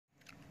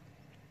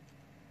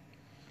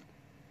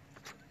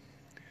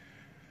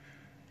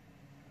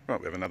Right,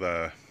 we have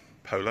another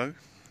Polo,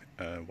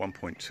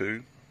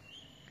 1.2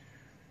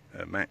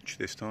 match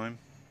this time,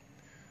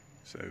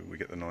 so we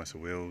get the nicer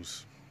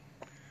wheels.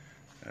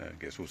 Also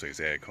gets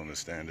aircon as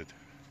standard.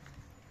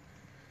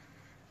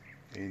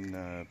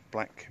 In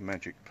black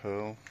magic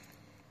pearl.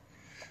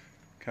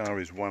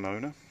 Car is one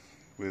owner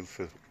with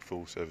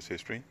full service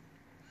history.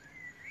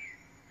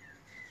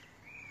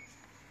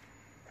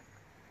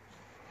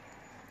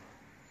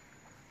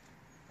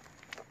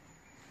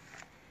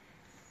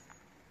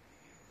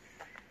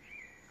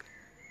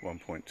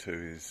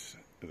 .2 is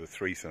the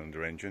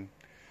 3-cylinder engine,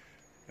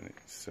 and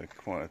it's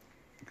quite a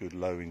good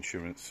low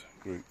insurance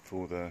group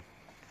for the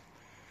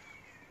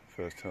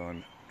first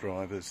time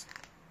drivers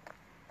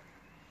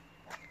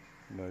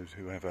and those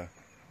who have a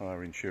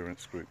higher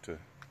insurance group to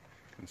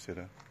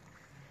consider.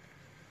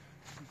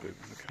 Boot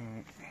the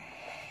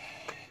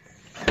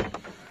car.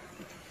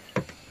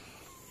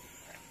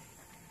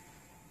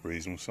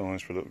 Reasonable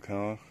size for a little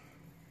car,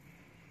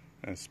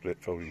 and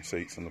split folding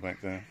seats on the back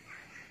there.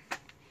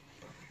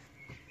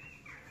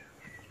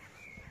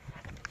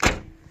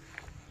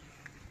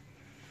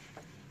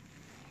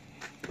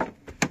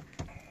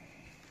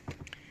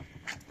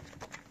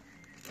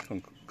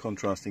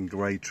 Contrasting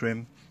grey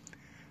trim.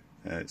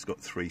 It's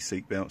got 3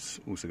 seat belts,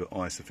 also got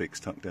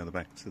Isofix tucked down the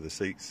back to the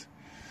seats.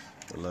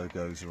 The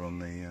logos are on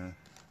the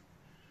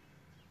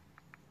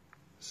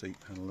seat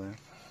panel there.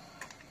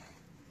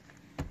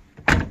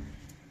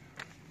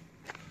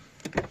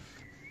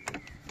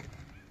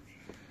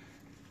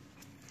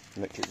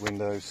 Electric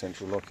windows,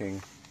 central locking,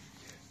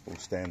 all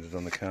standard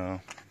on the car.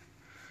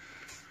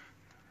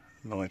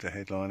 Lighter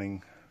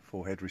headlining,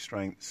 4 head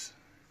restraints,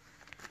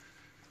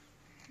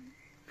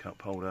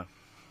 cup holder.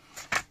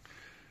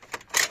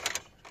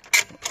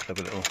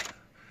 Clever little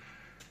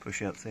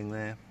push out thing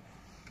there.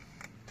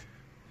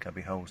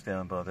 Cubby holes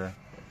down by the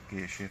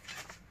gear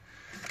shift.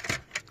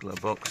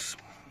 Glove box,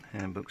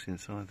 handbooks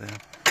inside there.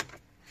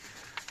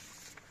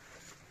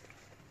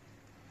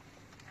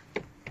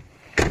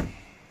 Got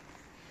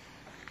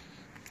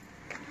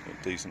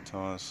decent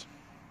tyres,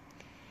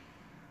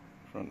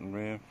 front and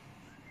rear.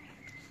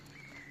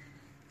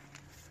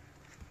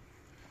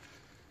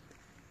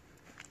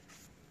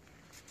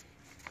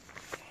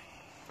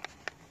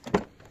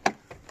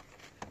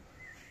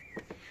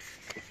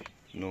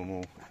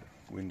 Normal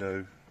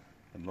window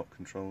and lock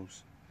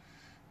controls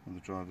on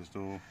the driver's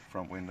door,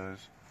 front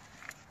windows.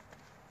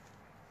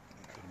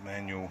 Got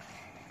manual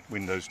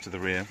windows to the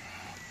rear.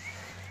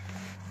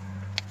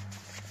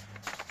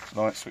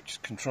 Light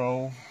switch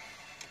control.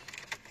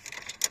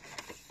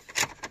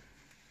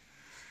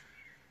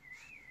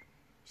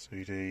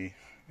 CD,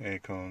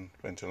 aircon,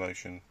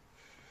 ventilation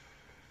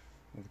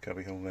with the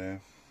cubby hole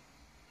there.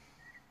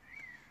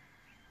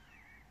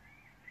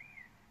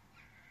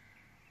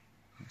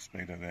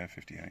 Speedo there,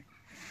 58.